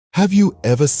Have you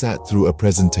ever sat through a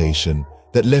presentation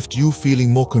that left you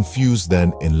feeling more confused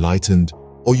than enlightened,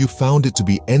 or you found it to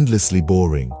be endlessly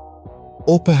boring?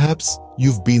 Or perhaps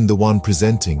you've been the one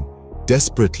presenting,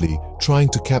 desperately trying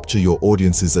to capture your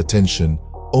audience's attention,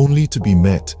 only to be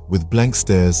met with blank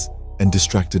stares and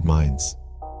distracted minds.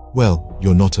 Well,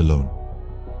 you're not alone.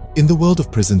 In the world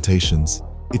of presentations,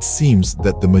 it seems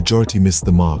that the majority miss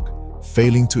the mark,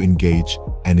 failing to engage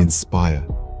and inspire.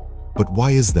 But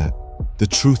why is that? The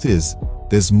truth is,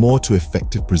 there's more to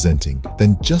effective presenting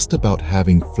than just about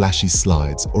having flashy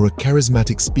slides or a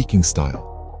charismatic speaking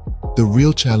style. The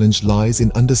real challenge lies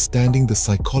in understanding the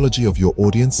psychology of your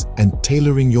audience and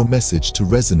tailoring your message to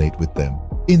resonate with them.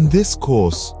 In this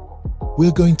course,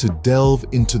 we're going to delve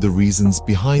into the reasons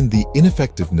behind the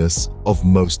ineffectiveness of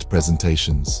most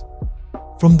presentations.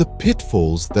 From the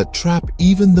pitfalls that trap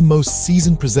even the most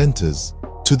seasoned presenters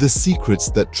to the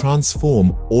secrets that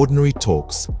transform ordinary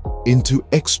talks into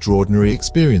extraordinary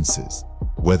experiences.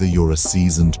 Whether you're a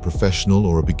seasoned professional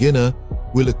or a beginner,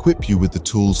 we'll equip you with the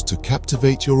tools to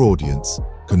captivate your audience,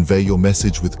 convey your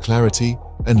message with clarity,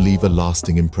 and leave a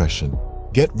lasting impression.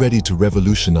 Get ready to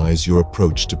revolutionize your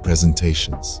approach to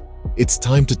presentations. It's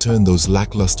time to turn those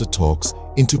lackluster talks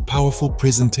into powerful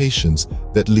presentations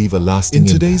that leave a lasting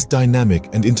impact. In today's dynamic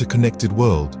and interconnected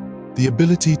world, the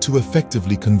ability to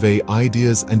effectively convey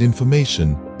ideas and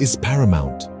information is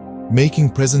paramount, making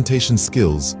presentation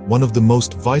skills one of the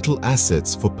most vital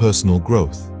assets for personal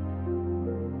growth.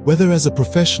 Whether as a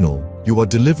professional, you are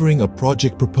delivering a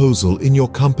project proposal in your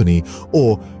company,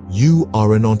 or you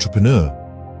are an entrepreneur,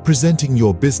 presenting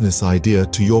your business idea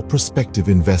to your prospective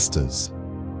investors.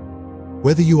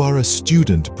 Whether you are a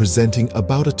student presenting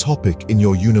about a topic in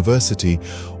your university,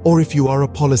 or if you are a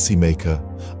policymaker,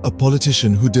 a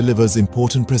politician who delivers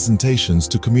important presentations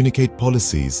to communicate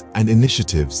policies and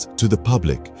initiatives to the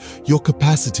public, your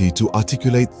capacity to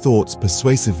articulate thoughts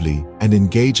persuasively and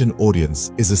engage an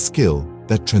audience is a skill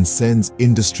that transcends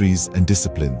industries and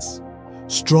disciplines.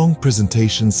 Strong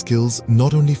presentation skills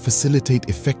not only facilitate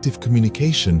effective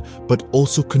communication, but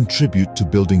also contribute to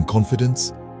building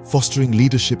confidence, fostering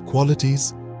leadership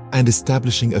qualities, and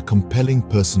establishing a compelling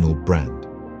personal brand.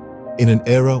 In an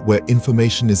era where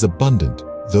information is abundant,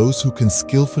 those who can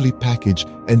skillfully package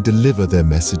and deliver their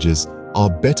messages are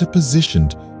better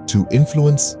positioned to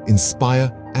influence,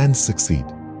 inspire, and succeed.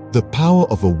 The power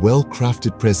of a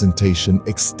well-crafted presentation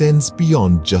extends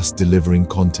beyond just delivering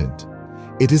content.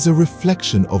 It is a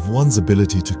reflection of one's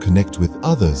ability to connect with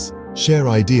others, share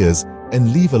ideas,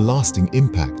 and leave a lasting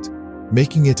impact,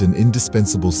 making it an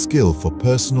indispensable skill for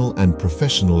personal and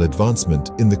professional advancement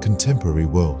in the contemporary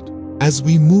world. As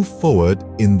we move forward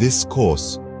in this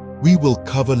course, we will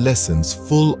cover lessons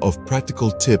full of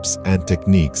practical tips and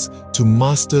techniques to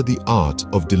master the art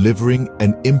of delivering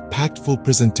an impactful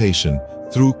presentation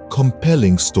through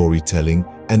compelling storytelling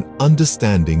and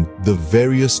understanding the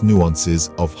various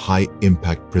nuances of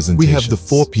high-impact presentations. We have the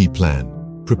 4P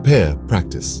plan: prepare,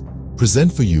 practice,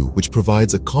 present for you, which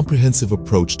provides a comprehensive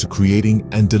approach to creating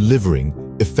and delivering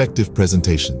effective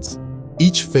presentations.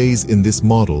 Each phase in this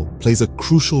model plays a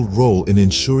crucial role in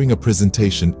ensuring a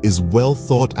presentation is well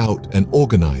thought out and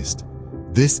organized.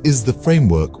 This is the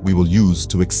framework we will use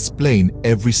to explain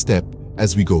every step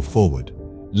as we go forward.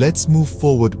 Let's move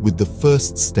forward with the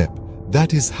first step.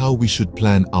 That is how we should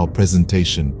plan our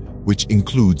presentation, which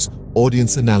includes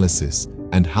audience analysis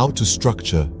and how to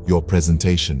structure your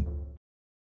presentation.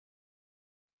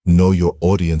 Know your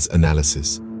audience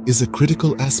analysis is a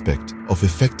critical aspect of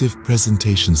effective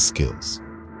presentation skills.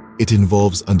 It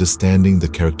involves understanding the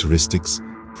characteristics,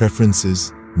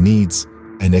 preferences, needs,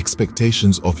 and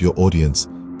expectations of your audience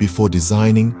before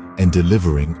designing and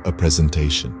delivering a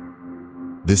presentation.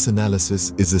 This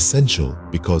analysis is essential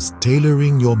because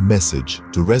tailoring your message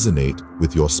to resonate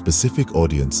with your specific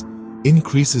audience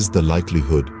increases the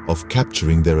likelihood of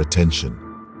capturing their attention,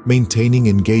 maintaining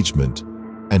engagement,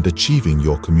 and achieving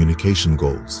your communication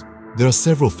goals. There are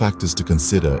several factors to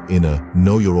consider in a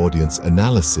Know Your Audience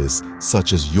analysis,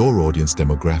 such as your audience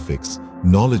demographics,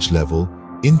 knowledge level,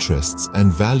 interests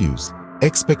and values,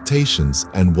 expectations,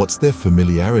 and what's their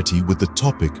familiarity with the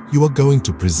topic you are going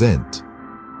to present.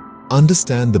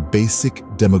 Understand the basic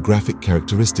demographic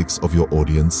characteristics of your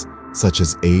audience, such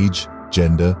as age,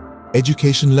 gender,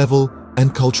 education level,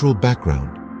 and cultural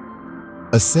background.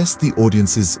 Assess the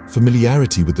audience's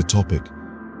familiarity with the topic.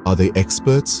 Are they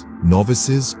experts,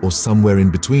 novices, or somewhere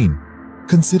in between?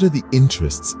 Consider the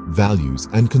interests, values,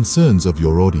 and concerns of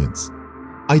your audience.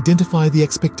 Identify the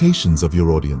expectations of your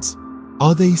audience.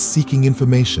 Are they seeking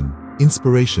information,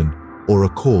 inspiration, or a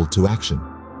call to action?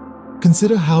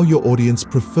 Consider how your audience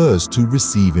prefers to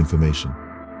receive information.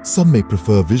 Some may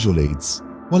prefer visual aids,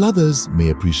 while others may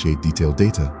appreciate detailed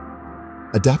data.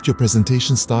 Adapt your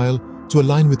presentation style to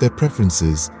align with their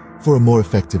preferences for a more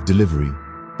effective delivery.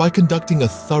 By conducting a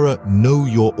thorough Know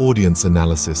Your Audience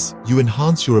analysis, you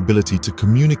enhance your ability to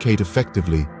communicate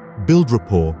effectively, build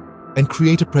rapport, and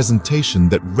create a presentation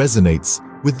that resonates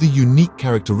with the unique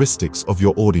characteristics of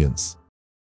your audience.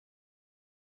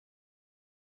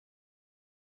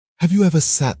 Have you ever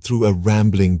sat through a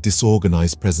rambling,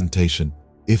 disorganized presentation?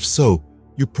 If so,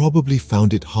 you probably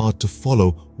found it hard to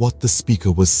follow what the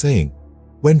speaker was saying.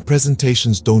 When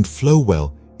presentations don't flow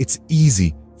well, it's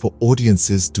easy for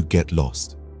audiences to get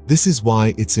lost. This is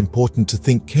why it's important to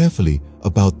think carefully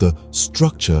about the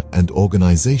structure and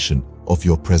organization of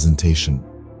your presentation.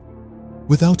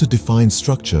 Without a defined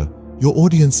structure, your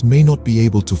audience may not be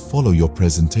able to follow your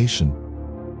presentation.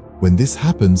 When this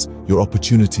happens, your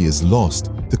opportunity is lost,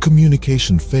 the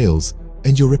communication fails,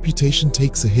 and your reputation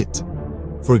takes a hit.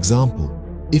 For example,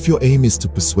 if your aim is to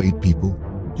persuade people,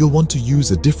 you'll want to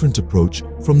use a different approach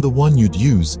from the one you'd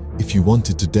use if you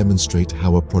wanted to demonstrate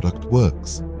how a product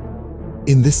works.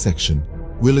 In this section,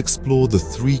 we'll explore the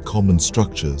 3 common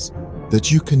structures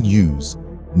that you can use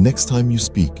next time you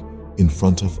speak in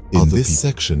front of other people. In this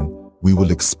section, we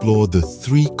will explore the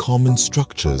 3 common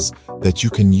structures that you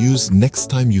can use next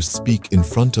time you speak in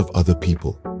front of other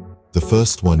people. The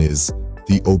first one is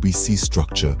the OBC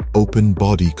structure, open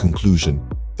body conclusion,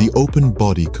 the open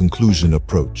body conclusion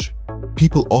approach.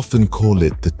 People often call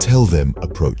it the tell them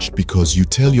approach because you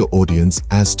tell your audience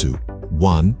as to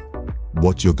 1.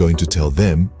 What you're going to tell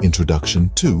them,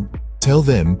 introduction. 2. Tell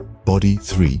them, body.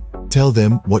 3. Tell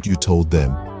them what you told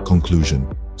them,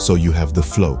 conclusion. So you have the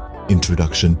flow,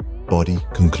 introduction, body,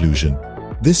 conclusion.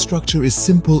 This structure is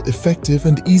simple, effective,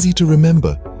 and easy to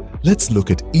remember. Let's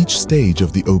look at each stage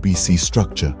of the OBC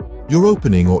structure. Your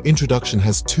opening or introduction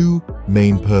has 2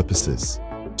 main purposes: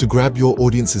 to grab your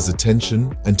audience's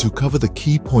attention and to cover the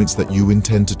key points that you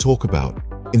intend to talk about.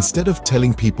 Instead of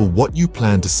telling people what you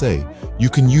plan to say, you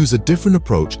can use a different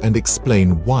approach and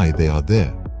explain why they are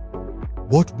there.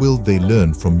 What will they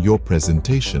learn from your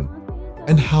presentation?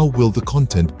 And how will the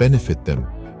content benefit them?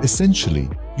 Essentially,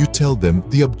 you tell them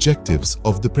the objectives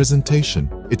of the presentation.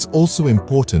 It's also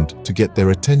important to get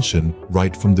their attention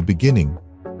right from the beginning.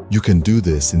 You can do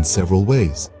this in several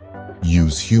ways.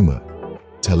 Use humor.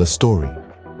 Tell a story.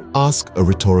 Ask a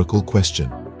rhetorical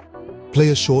question. Play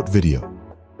a short video.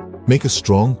 Make a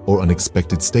strong or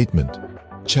unexpected statement.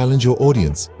 Challenge your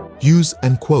audience. Use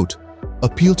and quote.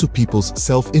 Appeal to people's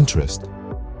self-interest.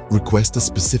 Request a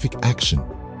specific action.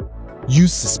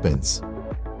 Use suspense.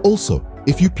 Also,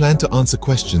 if you plan to answer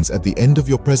questions at the end of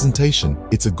your presentation,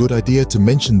 it's a good idea to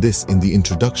mention this in the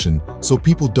introduction so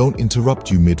people don't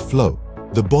interrupt you mid-flow.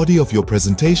 The body of your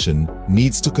presentation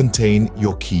needs to contain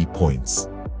your key points.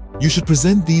 You should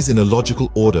present these in a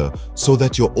logical order so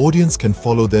that your audience can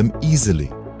follow them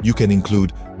easily. You can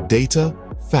include data,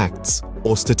 facts,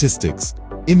 or statistics,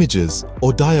 images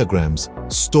or diagrams,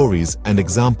 stories and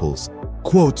examples,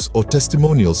 quotes or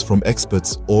testimonials from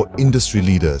experts or industry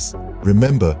leaders.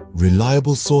 Remember,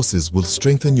 reliable sources will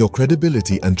strengthen your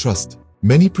credibility and trust.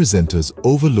 Many presenters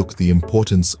overlook the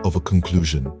importance of a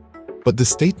conclusion, but the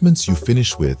statements you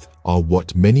finish with are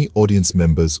what many audience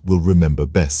members will remember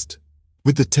best.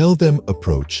 With the tell them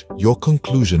approach, your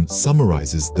conclusion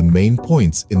summarizes the main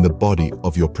points in the body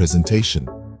of your presentation.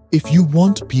 If you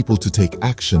want people to take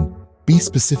action, be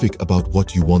specific about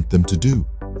what you want them to do.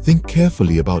 Think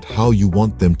carefully about how you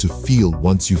want them to feel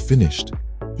once you've finished.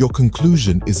 Your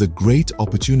conclusion is a great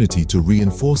opportunity to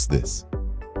reinforce this.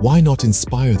 Why not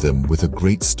inspire them with a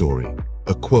great story,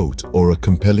 a quote, or a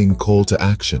compelling call to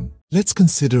action? Let's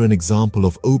consider an example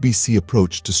of OBC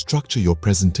approach to structure your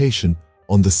presentation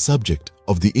on the subject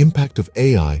of the impact of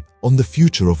AI on the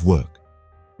future of work.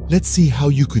 Let's see how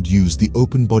you could use the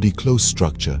open body close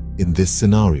structure in this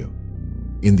scenario.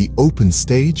 In the open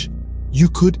stage, you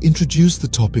could introduce the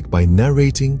topic by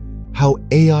narrating how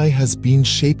AI has been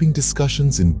shaping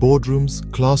discussions in boardrooms,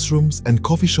 classrooms, and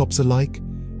coffee shops alike,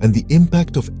 and the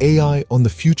impact of AI on the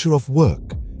future of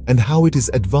work, and how it is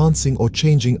advancing or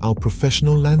changing our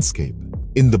professional landscape.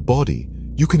 In the body,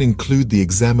 you can include the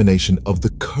examination of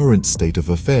the current state of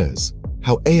affairs,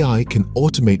 how AI can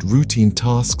automate routine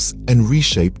tasks and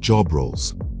reshape job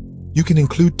roles. You can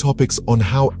include topics on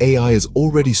how AI is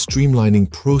already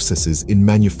streamlining processes in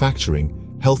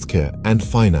manufacturing, healthcare, and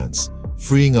finance,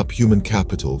 freeing up human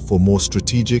capital for more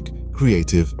strategic,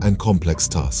 creative, and complex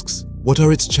tasks. What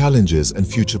are its challenges and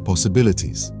future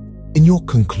possibilities? In your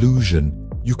conclusion,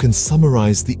 you can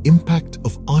summarize the impact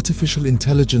of artificial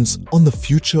intelligence on the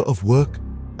future of work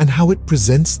and how it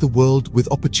presents the world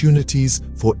with opportunities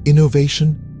for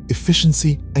innovation,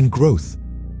 efficiency, and growth.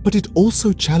 but it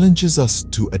also challenges us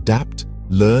to adapt,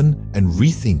 learn, and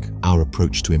rethink our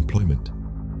approach to employment.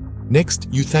 Next,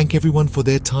 you thank everyone for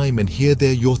their time and hear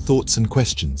your thoughts and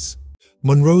questions.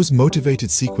 Monroe's motivated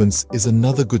sequence is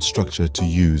another good structure to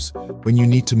use when you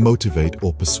need to motivate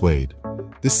or persuade.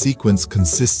 This sequence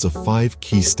consists of 5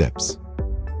 key steps.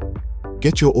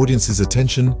 Get your audience's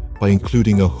attention by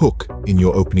including a hook in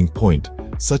your opening point,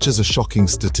 such as a shocking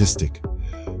statistic.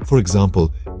 For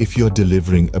example, if you're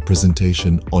delivering a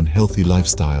presentation on healthy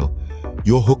lifestyle,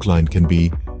 your hook line can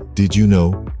be, "Did you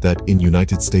know that in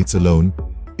United States alone,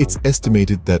 it's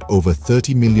estimated that over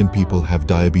 30 million people have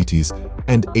diabetes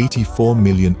and 84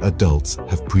 million adults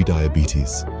have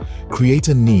prediabetes." Create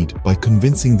a need by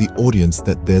convincing the audience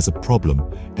that there's a problem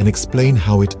and explain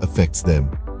how it affects them.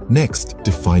 Next,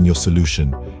 define your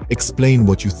solution. Explain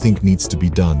what you think needs to be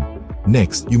done.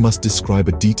 Next, you must describe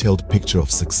a detailed picture of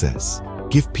success.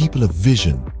 Give people a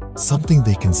vision, something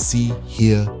they can see,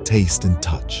 hear, taste, and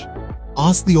touch.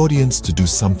 Ask the audience to do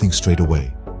something straight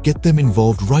away. Get them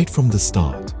involved right from the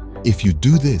start. If you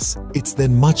do this, it's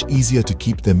then much easier to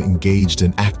keep them engaged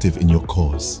and active in your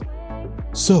cause.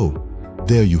 So,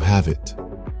 there you have it.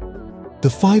 The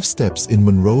 5 steps in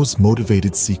Monroe's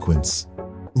motivated sequence.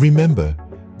 Remember,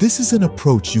 this is an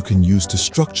approach you can use to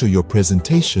structure your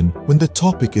presentation when the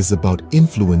topic is about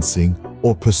influencing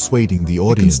or persuading the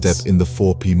audience. The second step in the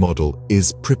 4P model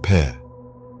is prepare.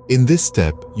 In this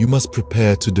step, you must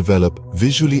prepare to develop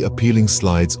visually appealing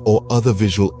slides or other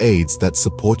visual aids that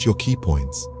support your key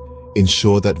points.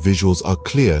 Ensure that visuals are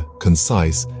clear,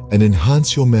 concise, and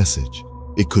enhance your message.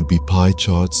 It could be pie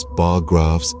charts, bar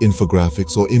graphs,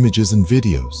 infographics, or images and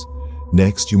videos.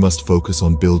 Next, you must focus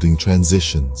on building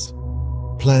transitions.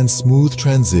 Plan smooth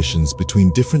transitions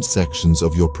between different sections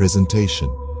of your presentation.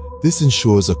 This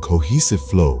ensures a cohesive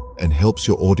flow and helps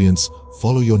your audience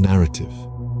follow your narrative.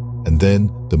 And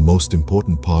then, the most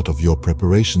important part of your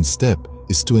preparation step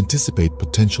is to anticipate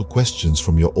potential questions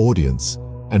from your audience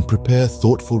and prepare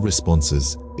thoughtful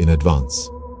responses in advance.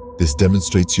 This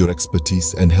demonstrates your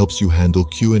expertise and helps you handle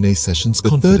Q&A sessions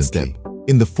confidently. The third step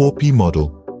in the 4P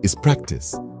model is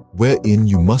practice, wherein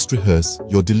you must rehearse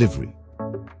your delivery.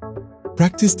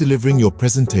 Practice delivering your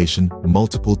presentation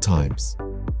multiple times.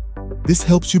 This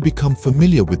helps you become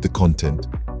familiar with the content,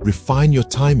 refine your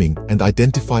timing, and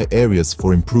identify areas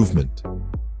for improvement.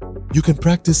 You can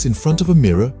practice in front of a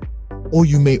mirror, or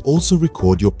you may also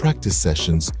record your practice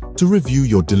sessions to review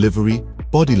your delivery,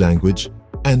 body language,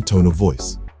 and tone of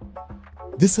voice.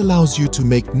 This allows you to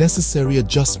make necessary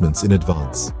adjustments in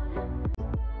advance.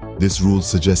 This rule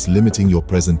suggests limiting your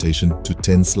presentation to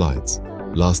 10 slides,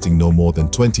 lasting no more than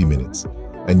 20 minutes,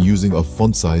 and using a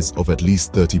font size of at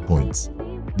least 30 points.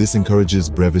 This encourages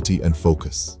brevity and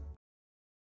focus.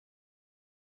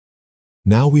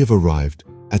 Now we have arrived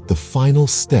at the final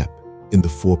step in the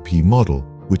 4P model,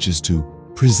 which is to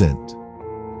present.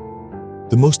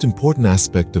 The most important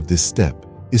aspect of this step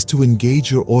is to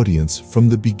engage your audience from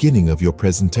the beginning of your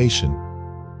presentation.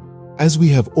 As we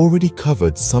have already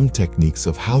covered some techniques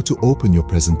of how to open your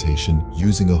presentation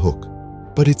using a hook,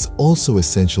 but it's also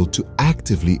essential to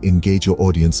actively engage your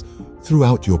audience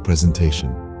throughout your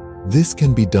presentation. This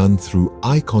can be done through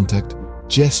eye contact,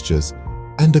 gestures,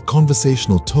 and a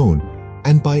conversational tone,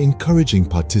 and by encouraging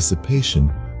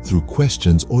participation through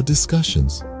questions or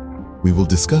discussions. We will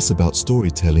discuss about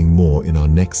storytelling more in our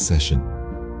next session.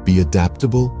 Be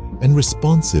adaptable and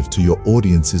responsive to your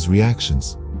audience's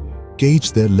reactions.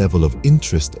 Gauge their level of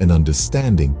interest and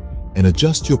understanding, and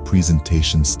adjust your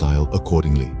presentation style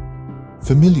accordingly.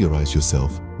 Familiarize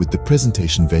yourself with the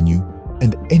presentation venue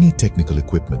and any technical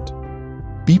equipment.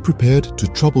 Be prepared to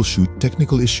troubleshoot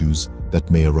technical issues that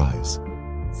may arise.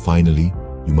 Finally,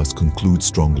 you must conclude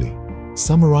strongly.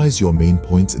 Summarize your main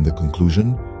points in the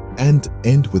conclusion and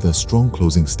end with a strong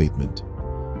closing statement.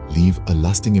 Leave a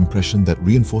lasting impression that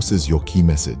reinforces your key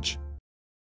message.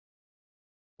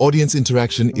 Audience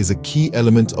interaction is a key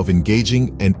element of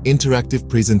engaging and interactive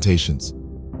presentations.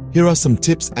 Here are some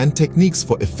tips and techniques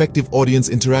for effective audience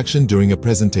interaction during a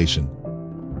presentation.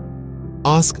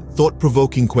 Ask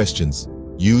thought-provoking questions.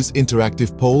 Use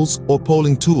interactive polls or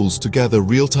polling tools to gather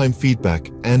real-time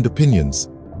feedback and opinions.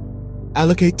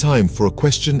 Allocate time for a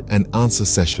question and answer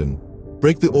session.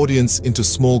 Break the audience into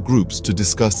small groups to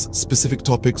discuss specific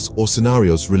topics or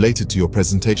scenarios related to your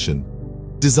presentation.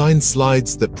 Design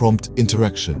slides that prompt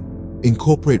interaction.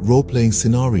 Incorporate role-playing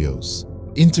scenarios.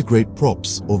 Integrate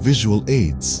props or visual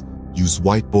aids. Use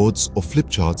whiteboards or flip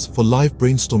charts for live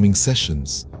brainstorming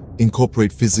sessions.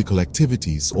 Incorporate physical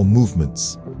activities or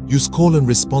movements. Use call and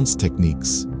response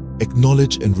techniques.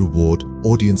 Acknowledge and reward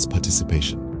audience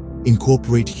participation.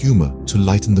 Incorporate humor to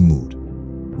lighten the mood.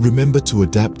 Remember to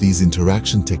adapt these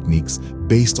interaction techniques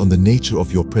based on the nature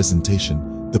of your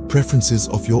presentation, the preferences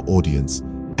of your audience,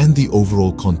 and the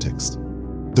overall context.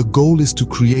 The goal is to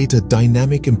create a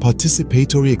dynamic and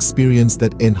participatory experience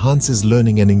that enhances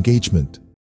learning and engagement.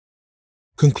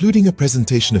 Concluding a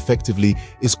presentation effectively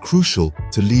is crucial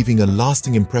to leaving a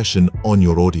lasting impression on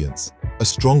your audience. A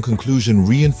strong conclusion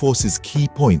reinforces key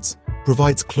points,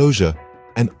 provides closure,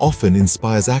 and often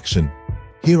inspires action.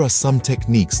 Here are some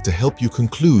techniques to help you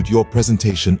conclude your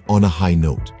presentation on a high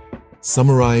note.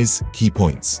 Summarize key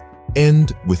points.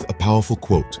 End with a powerful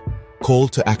quote. Call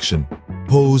to action.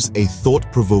 Pose a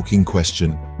thought-provoking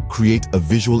question. Create a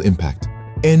visual impact.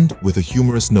 End with a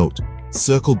humorous note.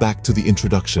 Circle back to the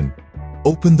introduction.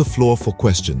 Open the floor for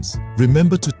questions.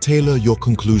 Remember to tailor your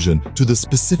conclusion to the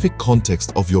specific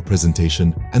context of your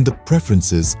presentation and the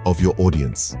preferences of your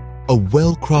audience. A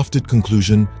well-crafted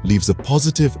conclusion leaves a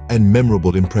positive and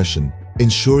memorable impression,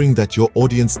 ensuring that your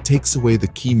audience takes away the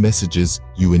key messages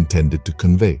you intended to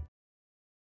convey.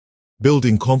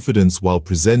 Building confidence while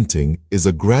presenting is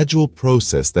a gradual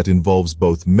process that involves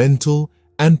both mental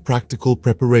and practical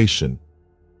preparation.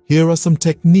 Here are some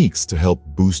techniques to help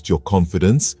boost your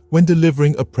confidence when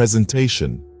delivering a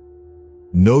presentation.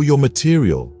 Know your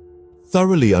material.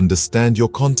 Thoroughly understand your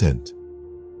content.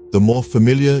 The more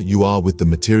familiar you are with the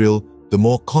material, the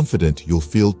more confident you'll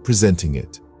feel presenting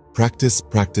it. Practice,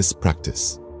 practice,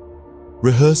 practice.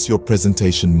 Rehearse your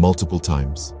presentation multiple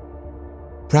times.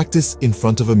 Practice in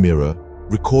front of a mirror,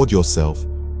 record yourself,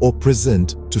 or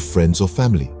present to friends or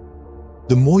family.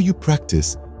 The more you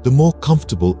practice, the more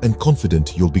comfortable and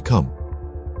confident you'll become.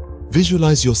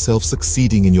 Visualize yourself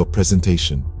succeeding in your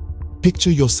presentation.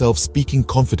 Picture yourself speaking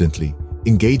confidently,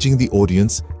 engaging the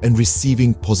audience, and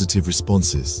receiving positive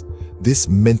responses. This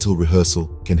mental rehearsal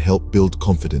can help build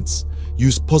confidence.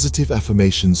 Use positive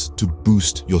affirmations to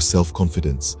boost your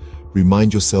self-confidence.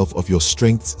 Remind yourself of your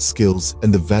strengths, skills,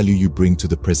 and the value you bring to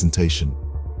the presentation.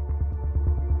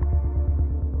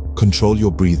 Control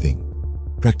your breathing.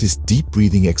 Practice deep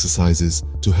breathing exercises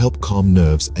to help calm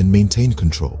nerves and maintain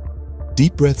control.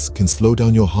 Deep breaths can slow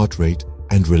down your heart rate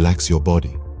and relax your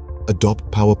body.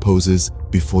 Adopt power poses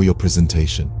before your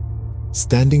presentation.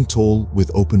 Standing tall with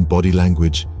open body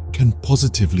language can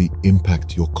positively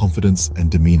impact your confidence and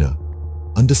demeanor.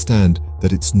 Understand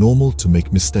that it's normal to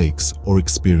make mistakes or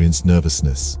experience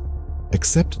nervousness.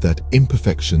 Accept that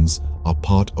imperfections are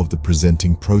part of the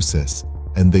presenting process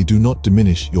and they do not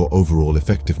diminish your overall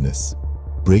effectiveness.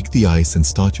 Break the ice and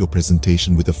start your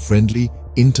presentation with a friendly,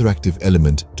 interactive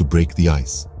element to break the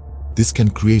ice. This can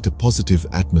create a positive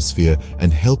atmosphere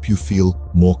and help you feel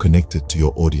more connected to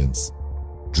your audience.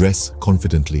 Dress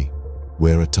confidently.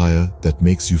 Wear attire that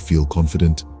makes you feel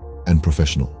confident and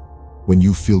professional. When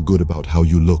you feel good about how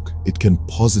you look, it can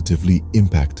positively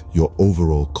impact your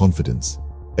overall confidence.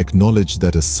 Acknowledge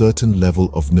that a certain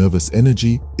level of nervous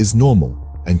energy is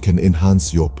normal and can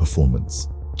enhance your performance.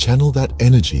 Channel that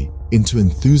energy into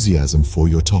enthusiasm for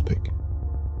your topic.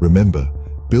 Remember,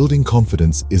 building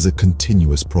confidence is a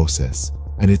continuous process,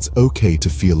 and it's okay to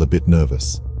feel a bit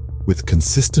nervous. With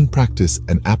consistent practice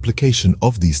and application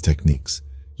of these techniques,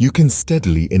 you can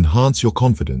steadily enhance your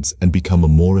confidence and become a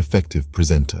more effective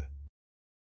presenter.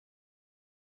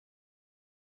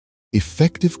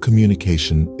 Effective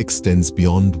communication extends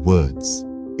beyond words.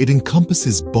 It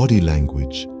encompasses body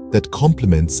language that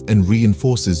complements and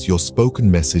reinforces your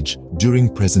spoken message during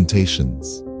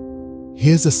presentations.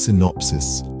 Here's a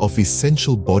synopsis of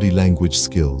essential body language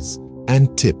skills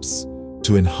and tips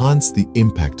to enhance the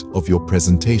impact of your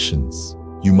presentations.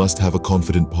 You must have a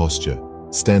confident posture.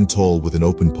 Stand tall with an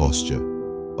open posture.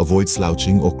 Avoid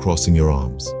slouching or crossing your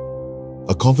arms.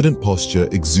 A confident posture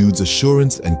exudes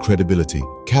assurance and credibility,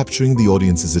 capturing the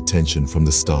audience's attention from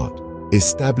the start.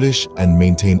 Establish and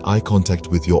maintain eye contact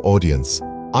with your audience.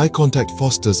 Eye contact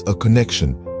fosters a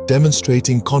connection,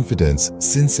 demonstrating confidence,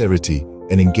 sincerity,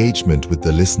 and engagement with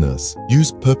the listeners.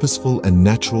 Use purposeful and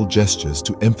natural gestures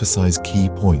to emphasize key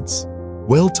points.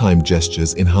 Well-timed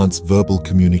gestures enhance verbal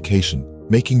communication,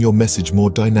 making your message more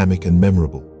dynamic and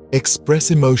memorable.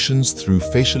 Express emotions through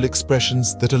facial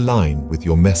expressions that align with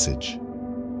your message.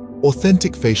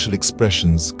 Authentic facial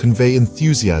expressions convey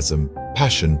enthusiasm,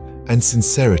 passion, and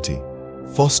sincerity,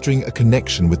 fostering a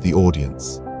connection with the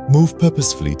audience. Move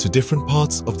purposefully to different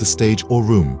parts of the stage or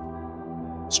room.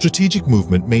 Strategic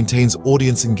movement maintains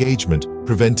audience engagement,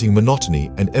 preventing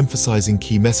monotony and emphasizing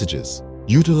key messages.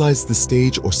 Utilize the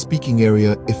stage or speaking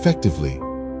area effectively.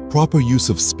 Proper use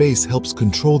of space helps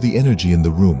control the energy in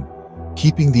the room,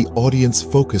 keeping the audience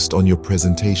focused on your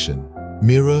presentation.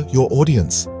 Mirror your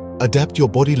audience. Adapt your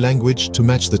body language to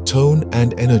match the tone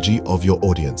and energy of your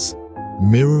audience.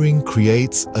 Mirroring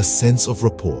creates a sense of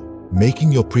rapport,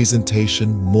 making your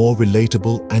presentation more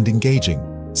relatable and engaging.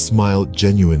 Smile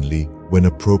genuinely when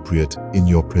appropriate in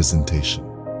your presentation.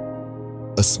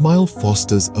 A smile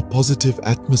fosters a positive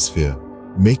atmosphere,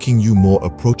 making you more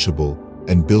approachable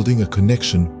and building a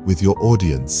connection with your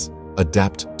audience.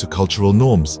 Adapt to cultural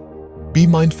norms. Be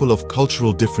mindful of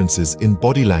cultural differences in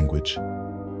body language.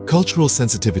 Cultural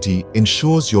sensitivity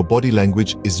ensures your body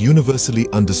language is universally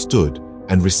understood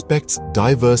and respects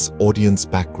diverse audience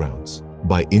backgrounds.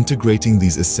 By integrating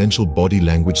these essential body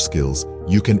language skills,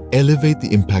 you can elevate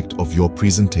the impact of your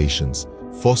presentations,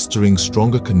 fostering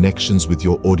stronger connections with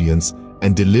your audience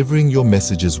and delivering your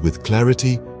messages with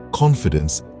clarity,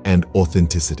 confidence, and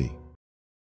authenticity.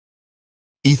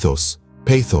 Ethos,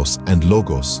 pathos, and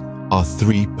logos are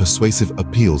three persuasive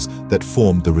appeals that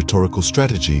form the rhetorical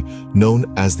strategy known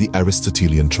as the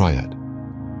Aristotelian triad.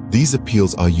 These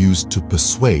appeals are used to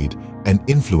persuade and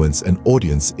influence an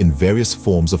audience in various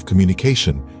forms of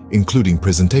communication, including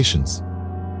presentations.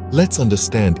 Let's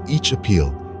understand each appeal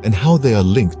and how they are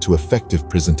linked to effective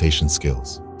presentation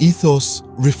skills. Ethos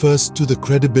refers to the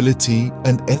credibility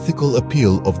and ethical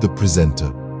appeal of the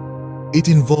presenter. It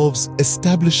involves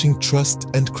establishing trust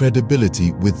and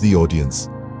credibility with the audience.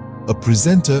 A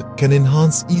presenter can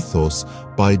enhance ethos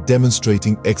by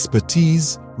demonstrating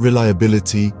expertise,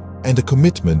 reliability, and a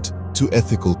commitment to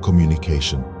ethical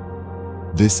communication.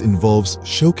 This involves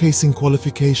showcasing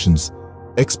qualifications,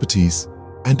 expertise,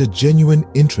 and a genuine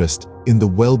interest in the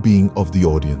well-being of the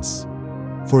audience.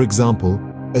 For example,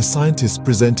 a scientist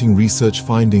presenting research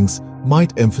findings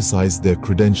might emphasize their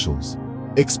credentials,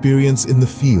 experience in the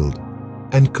field,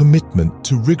 and commitment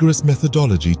to rigorous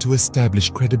methodology to establish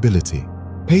credibility.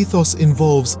 Pathos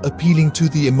involves appealing to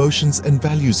the emotions and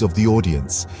values of the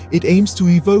audience. It aims to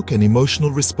evoke an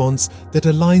emotional response that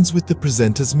aligns with the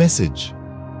presenter's message.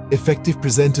 Effective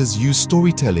presenters use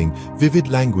storytelling, vivid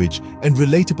language, and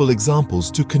relatable examples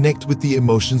to connect with the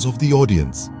emotions of the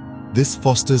audience. This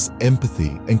fosters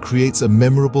empathy and creates a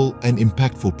memorable and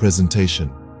impactful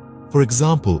presentation. For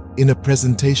example, in a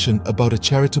presentation about a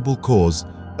charitable cause,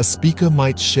 a speaker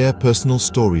might share personal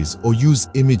stories or use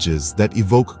images that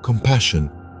evoke compassion,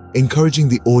 encouraging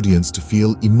the audience to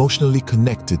feel emotionally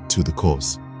connected to the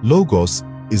cause. Logos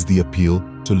is the appeal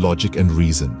to logic and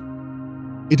reason.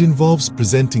 It involves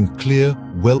presenting clear,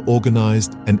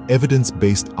 well-organized, and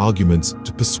evidence-based arguments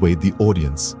to persuade the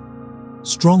audience.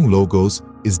 Strong logos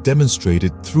is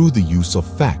demonstrated through the use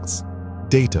of facts,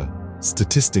 data,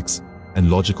 statistics,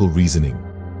 and logical reasoning.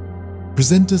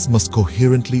 Presenters must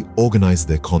coherently organize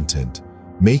their content,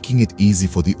 making it easy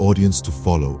for the audience to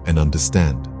follow and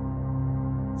understand.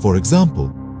 For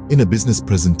example, in a business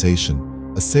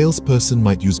presentation, a salesperson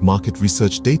might use market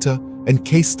research data and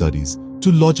case studies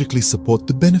to logically support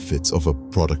the benefits of a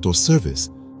product or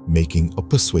service, making a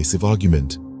persuasive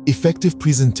argument. Effective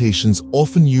presentations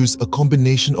often use a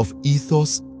combination of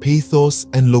ethos, pathos,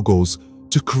 and logos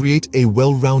to create a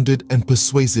well-rounded and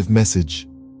persuasive message.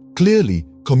 Clearly,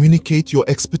 communicate your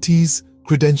expertise,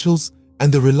 credentials,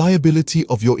 and the reliability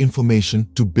of your information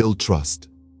to build trust.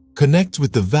 Connect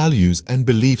with the values and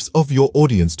beliefs of your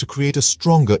audience to create a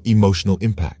stronger emotional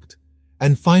impact.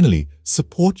 And finally,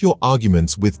 support your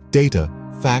arguments with data,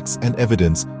 facts, and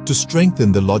evidence to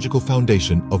strengthen the logical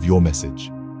foundation of your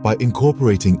message. By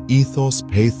incorporating ethos,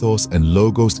 pathos, and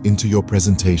logos into your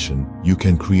presentation, you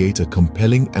can create a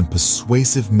compelling and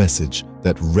persuasive message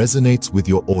that resonates with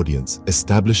your audience,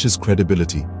 establishes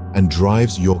credibility, and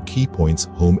drives your key points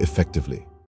home effectively.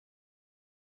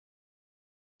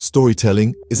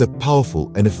 Storytelling is a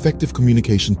powerful and effective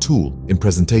communication tool in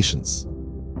presentations.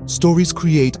 Stories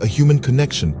create a human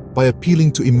connection by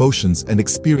appealing to emotions and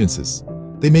experiences.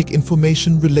 They make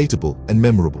information relatable and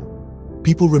memorable.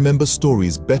 People remember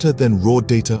stories better than raw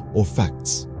data or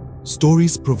facts.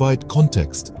 Stories provide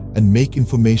context and make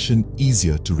information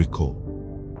easier to recall.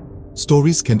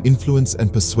 Stories can influence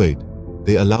and persuade.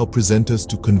 They allow presenters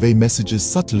to convey messages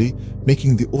subtly,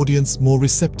 making the audience more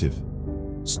receptive.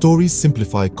 Stories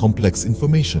simplify complex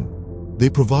information. They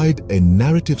provide a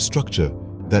narrative structure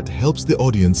that helps the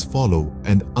audience follow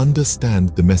and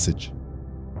understand the message.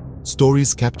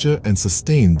 Stories capture and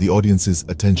sustain the audience's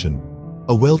attention.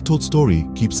 A well-told story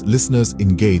keeps listeners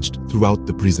engaged throughout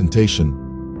the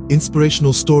presentation.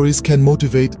 Inspirational stories can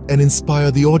motivate and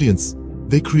inspire the audience.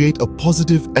 They create a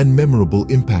positive and memorable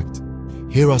impact.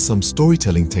 Here are some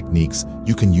storytelling techniques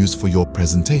you can use for your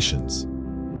presentations.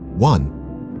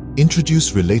 1.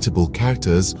 Introduce relatable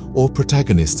characters or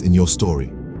protagonists in your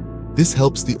story. This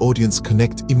helps the audience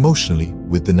connect emotionally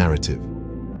with the narrative.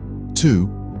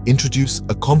 2. Introduce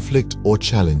a conflict or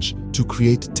challenge to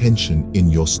create tension in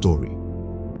your story.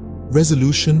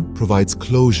 Resolution provides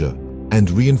closure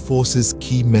and reinforces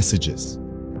key messages.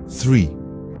 3.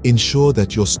 Ensure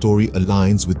that your story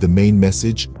aligns with the main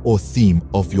message or theme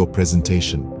of your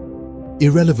presentation.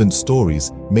 Irrelevant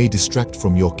stories may distract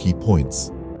from your key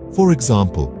points. For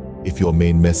example, if your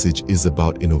main message is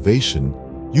about innovation,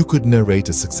 you could narrate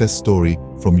a success story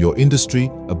from your industry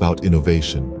about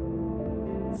innovation.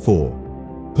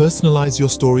 4. Personalize your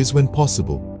stories when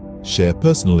possible. Share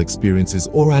personal experiences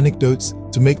or anecdotes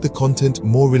to make the content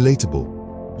more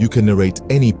relatable. You can narrate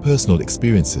any personal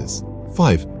experiences.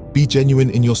 5. Be genuine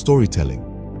in your storytelling.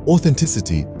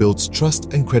 Authenticity builds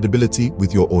trust and credibility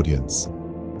with your audience.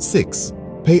 6.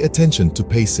 Pay attention to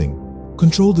pacing.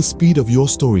 Control the speed of your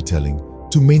storytelling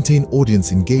to maintain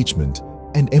audience engagement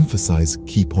and emphasize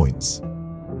key points.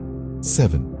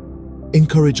 7.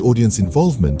 Encourage audience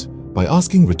involvement by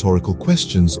asking rhetorical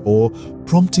questions or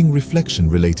prompting reflection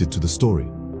related to the story.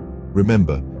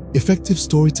 Remember, effective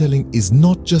storytelling is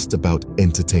not just about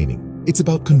entertaining. It's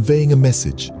about conveying a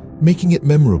message, making it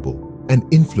memorable, and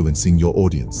influencing your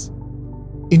audience.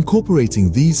 Incorporating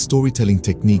these storytelling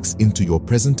techniques into your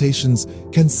presentations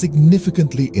can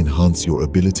significantly enhance your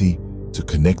ability to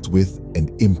connect with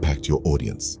and impact your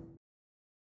audience.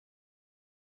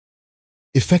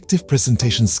 Effective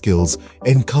presentation skills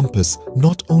encompass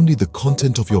not only the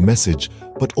content of your message,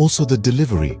 but also the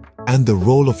delivery, and the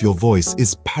role of your voice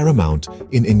is paramount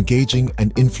in engaging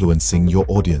and influencing your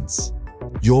audience.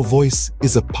 Your voice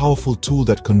is a powerful tool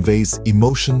that conveys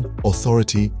emotion,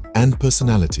 authority, and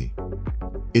personality.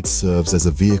 It serves as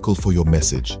a vehicle for your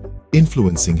message,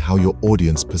 influencing how your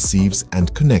audience perceives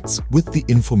and connects with the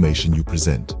information you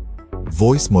present.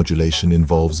 Voice modulation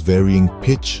involves varying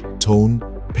pitch, tone,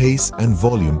 pace, and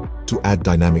volume to add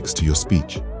dynamics to your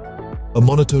speech. A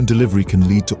monotone delivery can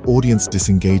lead to audience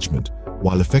disengagement,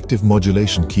 while effective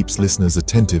modulation keeps listeners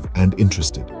attentive and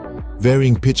interested.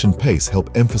 Varying pitch and pace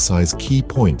help emphasize key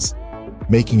points,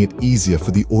 making it easier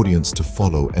for the audience to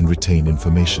follow and retain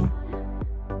information.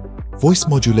 Voice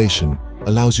modulation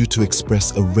allows you to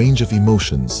express a range of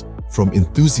emotions, from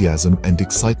enthusiasm and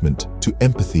excitement to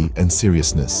empathy and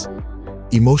seriousness.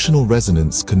 Emotional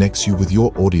resonance connects you with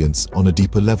your audience on a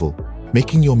deeper level,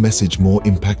 making your message more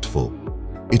impactful.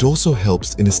 It also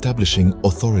helps in establishing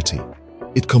authority.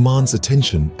 It commands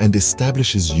attention and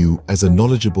establishes you as a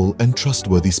knowledgeable and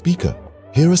trustworthy speaker.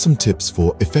 Here are some tips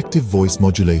for effective voice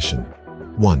modulation.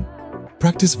 1.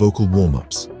 Practice vocal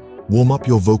warm-ups. Warm up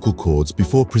your vocal cords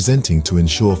before presenting to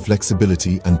ensure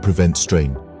flexibility and prevent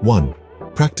strain. 1.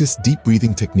 Practice deep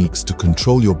breathing techniques to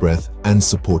control your breath and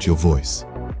support your voice.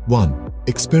 1.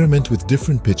 Experiment with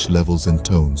different pitch levels and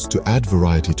tones to add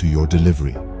variety to your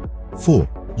delivery. 4.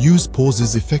 Use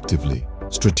pauses effectively.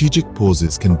 Strategic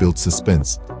pauses can build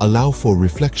suspense, allow for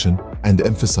reflection, and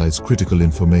emphasize critical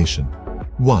information.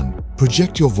 1.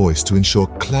 Project your voice to ensure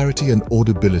clarity and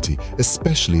audibility,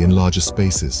 especially in larger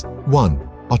spaces. 1.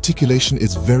 Articulation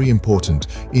is very important.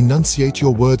 Enunciate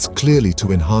your words clearly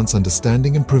to enhance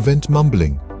understanding and prevent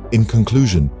mumbling. In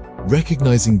conclusion,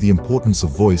 recognizing the importance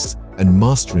of voice and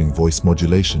mastering voice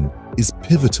modulation is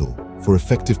pivotal for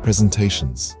effective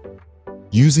presentations.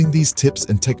 Using these tips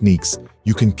and techniques,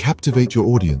 you can captivate your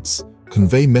audience,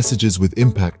 convey messages with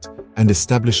impact, and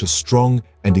establish a strong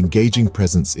and engaging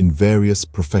presence in various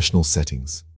professional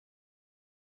settings.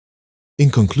 In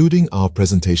concluding our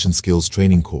presentation skills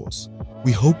training course,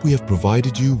 we hope we have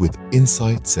provided you with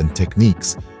insights and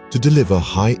techniques to deliver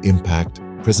high-impact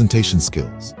presentation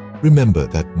skills. Remember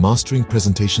that mastering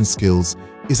presentation skills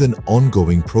is an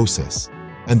ongoing process,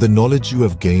 and the knowledge you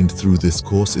have gained through this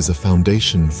course is a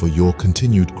foundation for your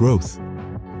continued growth.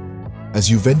 As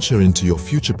you venture into your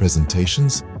future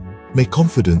presentations, may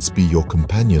confidence be your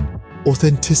companion,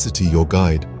 authenticity your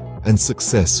guide, and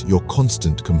success your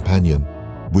constant companion.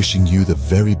 Wishing you the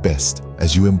very best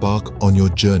as you embark on your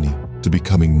journey to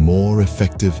becoming more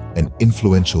effective and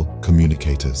influential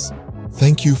communicators.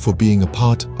 Thank you for being a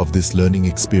part of this learning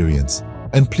experience,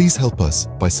 and please help us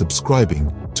by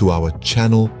subscribing to our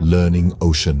channel Learning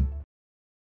Ocean.